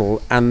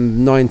handle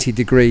and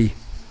 90-degree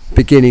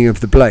beginning of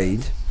the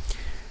blade,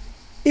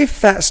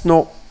 if that's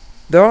not,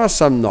 there are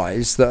some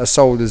knives that are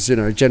sold as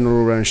a general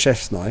all-round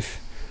chef's knife,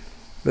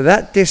 but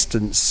that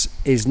distance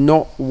is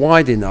not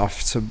wide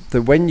enough so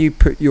that when you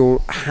put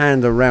your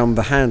hand around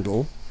the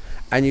handle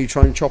and you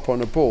try and chop on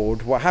a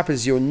board, what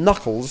happens is your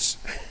knuckles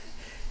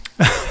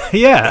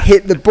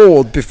hit the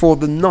board before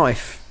the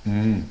knife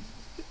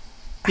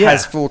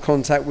has full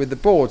contact with the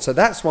board. So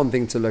that's one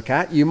thing to look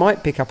at. You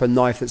might pick up a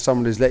knife that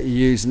someone has let you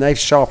use and they've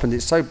sharpened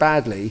it so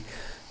badly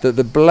that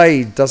the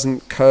blade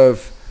doesn't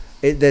curve.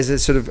 There's a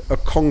sort of a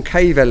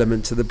concave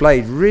element to the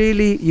blade.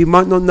 Really, you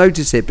might not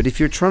notice it, but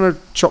if you're trying to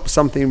chop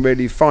something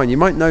really fine, you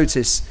might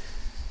notice,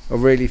 or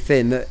really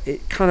thin, that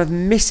it kind of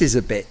misses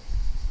a bit.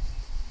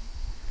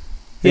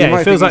 Yeah,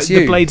 it feels like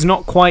the blade's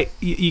not quite.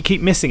 You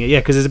keep missing it,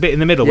 because there's a bit in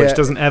the middle which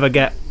doesn't ever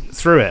get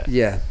through it.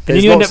 Yeah, and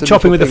then you end up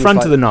chopping with the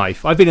front of the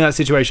knife. I've been in that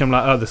situation. I'm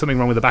like, there's something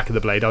wrong with the back of the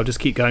blade. I'll just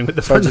keep going with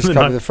the front of the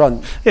knife. With the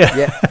front.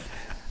 Yeah.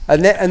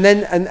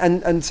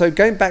 And so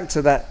going back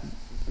to that,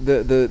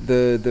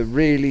 the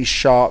really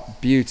sharp,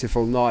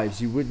 beautiful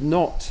knives, you would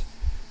not,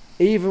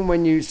 even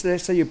when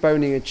let's say you're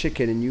boning a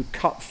chicken and you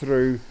cut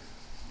through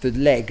the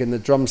leg and the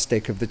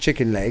drumstick of the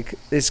chicken leg,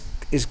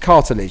 is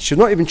cartilage. You're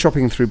not even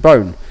chopping through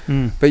bone,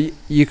 but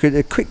you could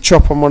a quick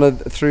chop on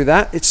through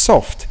that. It's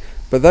soft,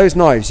 but those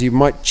knives you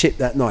might chip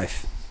that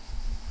knife.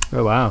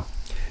 Oh wow!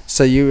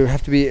 So you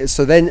have to be.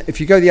 So then, if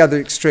you go the other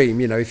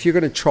extreme, if you're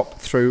going to chop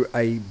through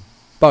a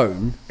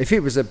bone, if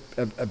it was a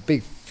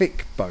big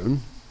thick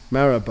bone,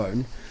 marrow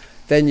bone,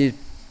 then you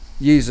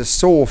use a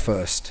saw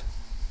first.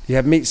 You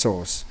have meat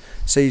saws,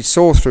 so you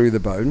saw through the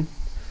bone.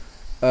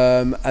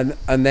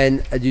 and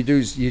then you'd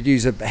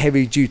use a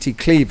heavy duty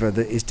cleaver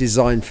that is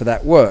designed for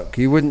that work.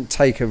 You wouldn't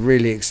take a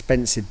really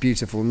expensive,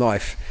 beautiful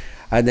knife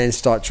and then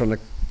start trying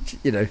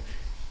to,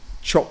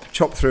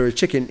 chop through a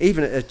chicken.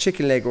 Even a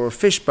chicken leg or a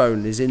fish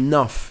bone is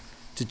enough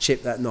to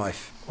chip that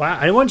knife. Wow!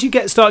 And once you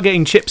start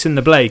getting chips in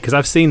the blade, because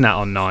I've seen that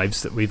on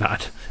knives that we've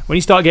had. When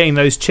you start getting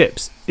those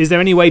chips, is there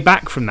any way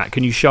back from that?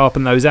 Can you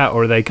sharpen those out,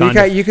 or are they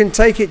You can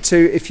take it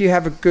to, if you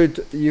have a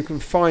good, you can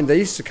find, they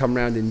used to come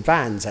around in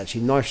vans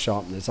actually, knife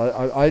sharpeners.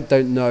 I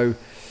don't know.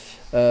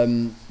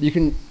 You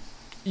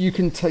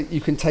can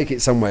take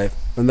it somewhere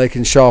and they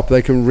can sharpen.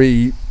 They can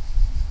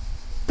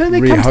Don't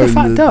they come to the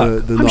Fat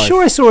Duck? I'm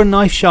sure I saw a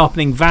knife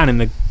sharpening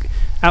van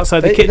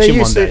outside the kitchen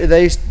one day.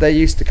 They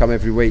used to come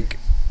every week.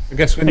 I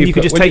guess when you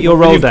could just take your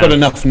roll down. When you've got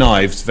enough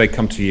knives, they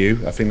come to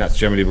you. I think that's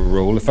generally the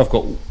rule. If I've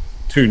got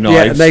 2 knives,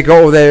 yeah, and they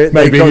got all their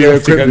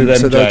equipment,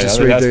 so they'll just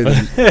redo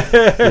them.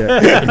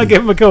 Yeah. I'll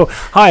give them a call.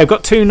 Hi, I've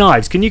got 2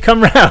 knives. Can you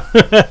come round?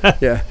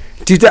 Yeah.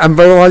 And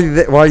while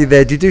you're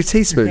there, do you do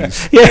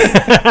teaspoons?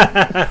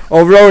 Yeah.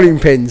 Or rolling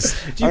pins?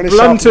 Do you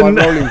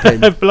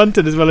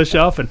blunted as well as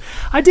sharpen?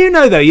 I do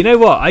know though. You know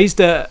what? I used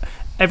to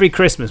every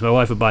Christmas my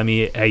wife would buy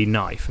me a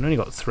knife. I only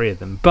got 3 of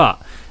them,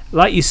 but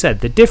like you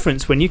said, the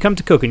difference when you come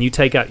to cook and you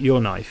take out your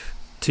knife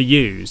to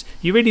use,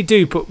 you really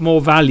do put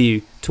more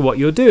value to what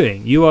you're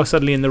doing. You are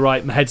suddenly in the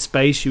right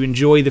headspace. You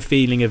enjoy the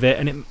feeling of it,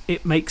 and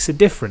it makes a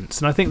difference.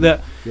 And I think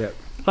that,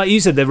 like you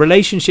said, the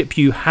relationship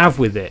you have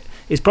with it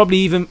is probably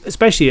even,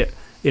 especially at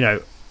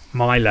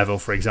my level,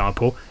 for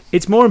example,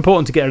 it's more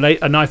important to get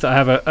a knife that I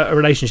have a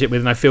relationship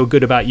with and I feel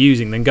good about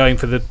using than going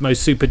for the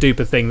most super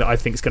duper thing that I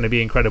think is going to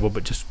be incredible,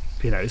 but just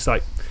it's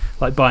like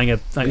buying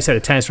like you said, a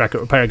tennis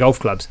racket or a pair of golf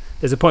clubs.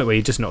 There's a point where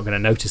you're just not going to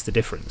notice the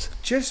difference.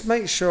 Just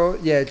make sure,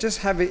 just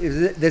have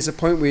it. There's a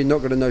point where you're not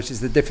going to notice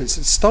the difference.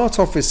 Start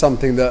off with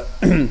something that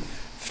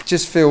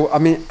just feel. I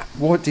mean,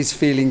 what is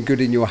feeling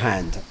good in your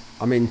hand?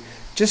 I mean,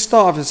 just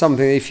start off with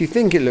something. If you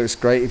think it looks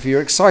great, if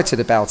you're excited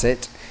about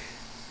it,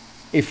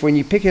 if when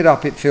you pick it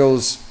up it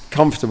feels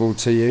comfortable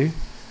to you,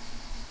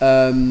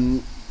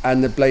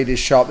 and the blade is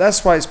sharp,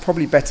 that's why it's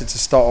probably better to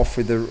start off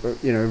with a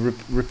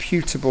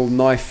reputable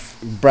knife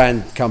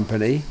brand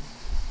company.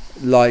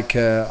 Like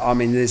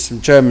there's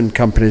some German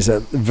companies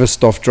at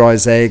Wüsthof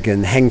Dreieck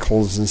and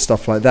Henkel's and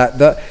stuff like that.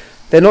 That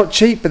they're not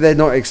cheap, but they're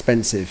not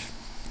expensive.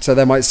 So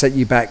they might set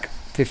you back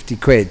 50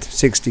 quid,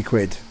 60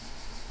 quid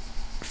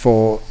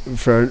for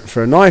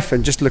a knife,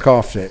 and just look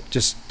after it.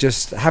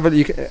 Just have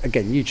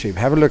YouTube.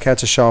 Have a look how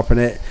to sharpen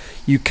it.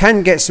 You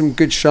can get some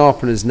good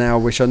sharpeners now,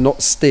 which are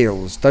not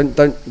steels. Don't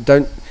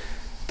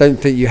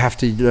think you have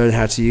to learn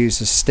how to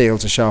use a steel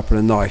to sharpen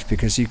a knife,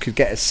 because you could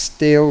get a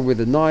steel with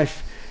a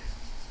knife,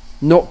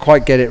 not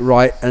quite get it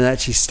right, and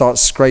actually start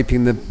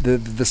scraping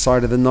the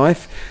side of the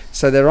knife.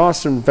 So there are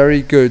some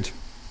very good,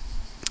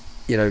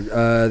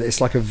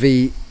 it's like a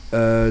V,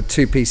 2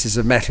 pieces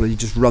of metal you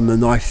just run the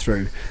knife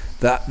through.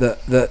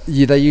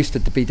 They used to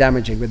be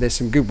damaging, but there's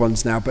some good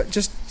ones now. But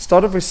just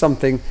start off with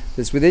something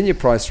that's within your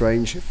price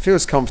range,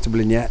 feels comfortable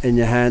in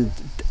your hand,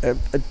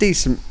 a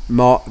decent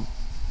mark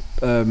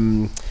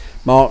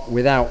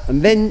without,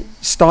 and then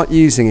start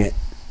using it.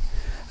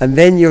 And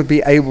then you'll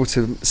be able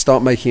to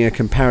start making a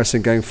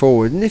comparison going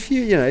forward. And if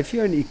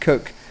you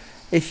cook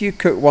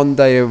one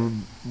day a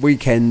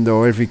weekend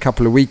or every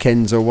couple of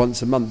weekends or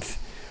once a month,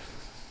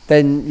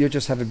 then you'll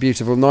just have a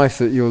beautiful knife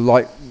that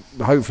you'll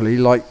hopefully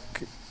like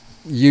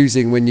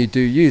using when you do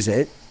use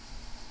it.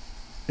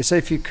 So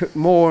if you cook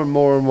more and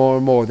more and more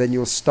and more, then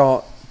you'll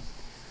start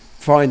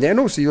finding, and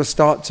also you'll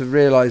start to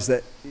realize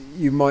that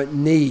you might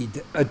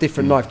need a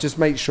different knife. Just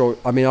make sure.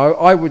 I mean,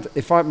 I would,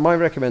 my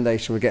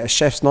recommendation would get a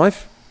chef's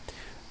knife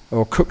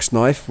or cook's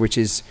knife, which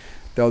is,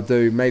 they'll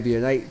do maybe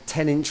an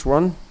 8-10 inch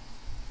one,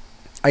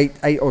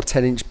 8 or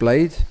 10 inch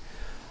blade.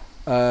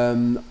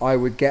 I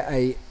would get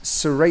a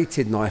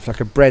serrated knife,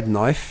 like a bread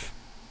knife,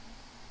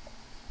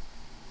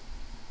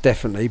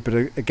 definitely, but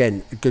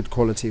again, a good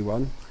quality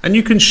one. And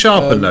you can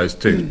sharpen those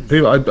too.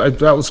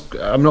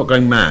 I'm not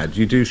going mad.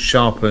 You do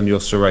sharpen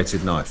your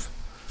serrated knife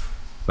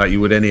like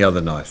you would any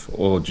other knife,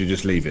 or do you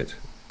just leave it?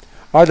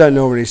 I don't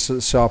normally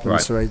sharpen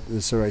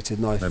the serrated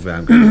knife. Maybe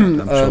I'm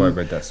sure I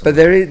read that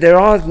somewhere. But there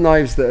are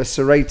knives that are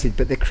serrated,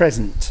 but they're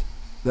crescent.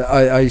 That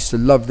I used to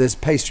love. There's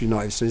pastry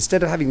knives, so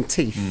instead of having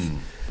teeth,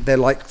 they're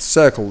like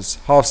circles,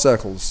 half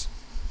circles,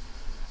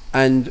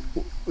 and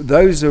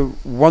those are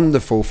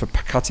wonderful for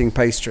cutting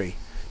pastry,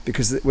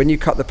 because when you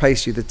cut the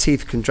pastry, the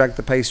teeth can drag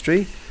the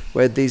pastry,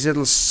 where these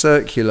little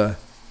circular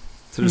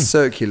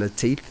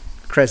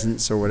teeth,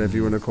 crescents or whatever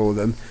you want to call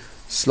them,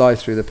 slide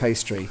through the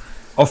pastry.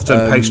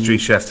 Often pastry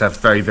chefs have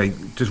very, very,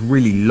 just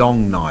really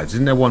long knives.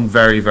 Isn't there one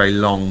very, very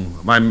long?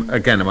 Am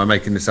I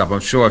making this up? I'm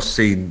sure I've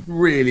seen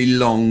really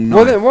long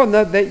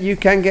knives. You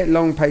can get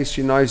long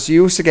pastry knives.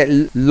 You also get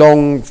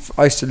long.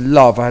 I used to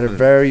love. I had a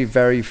very,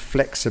 very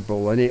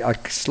flexible, and I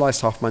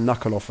sliced half my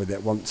knuckle off with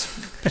it once,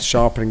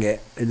 sharpening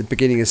it in the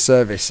beginning of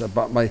service.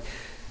 But my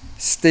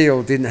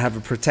steel didn't have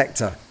a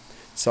protector,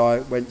 So I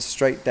went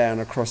straight down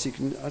across. I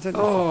don't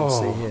know if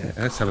you can see here.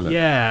 Let's have a look.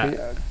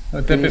 Yeah.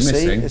 A bit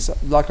missing. It's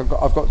like I've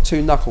got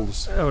 2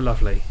 knuckles. Oh,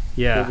 lovely.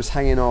 Yeah. It was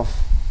hanging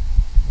off.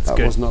 That's that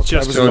good. was not.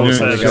 Just that was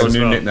your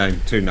new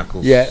nickname, 2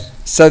 Knuckles. Yeah.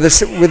 So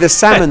with a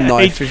salmon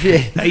knife,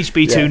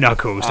 HB 2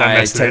 Knuckles. Don't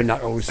mess with 2 it.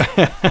 knuckles.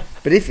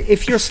 But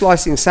if you're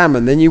slicing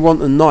salmon, then you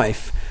want a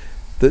knife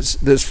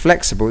that's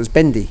flexible, that's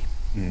bendy.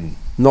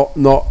 Not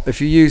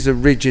if you use a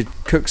rigid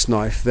cook's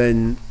knife,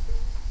 then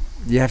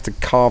you have to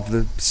carve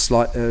the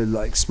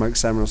like smoked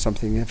salmon or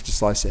something. You have to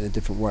slice it in a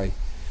different way.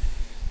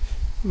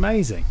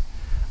 Amazing.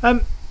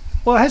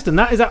 Well, Heston,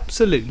 that is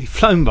absolutely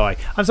flown by.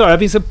 I'm sorry, I've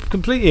been so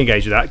completely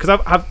engaged with that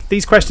because I've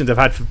these questions I've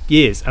had for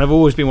years, and I've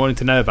always been wanting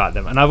to know about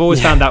them, and I've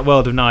always found that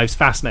world of knives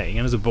fascinating.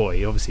 And as a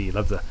boy, obviously, you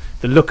love the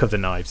look of the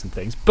knives and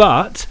things.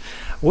 But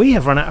we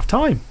have run out of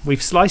time.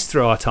 We've sliced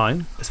through our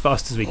time as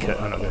fast as we could.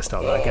 I'm not going to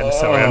start that again.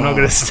 Sorry, I'm not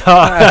going to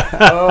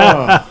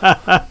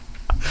start.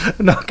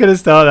 I'm not going to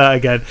start that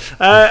again.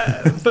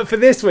 But for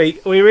this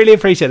week, we really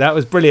appreciate that. It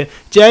was brilliant.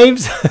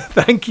 James,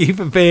 thank you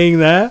for being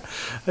there,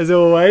 as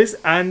always.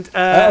 And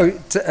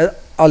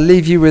I'll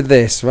leave you with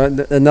this. Right?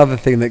 Another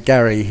thing that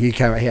Gary, he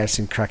had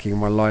some cracking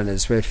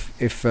one-liners.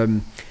 If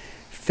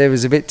there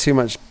was a bit too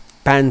much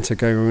banter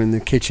going on in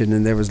the kitchen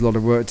and there was a lot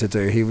of work to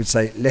do, he would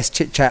say, less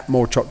chit-chat,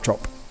 more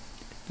chop-chop.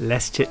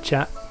 Less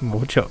chit-chat,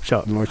 more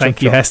chop-chop. More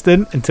Thank you, chop-chop.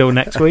 Heston. Until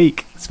next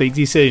week. Speak to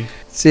you soon.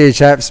 See you,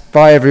 chaps.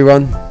 Bye,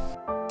 everyone.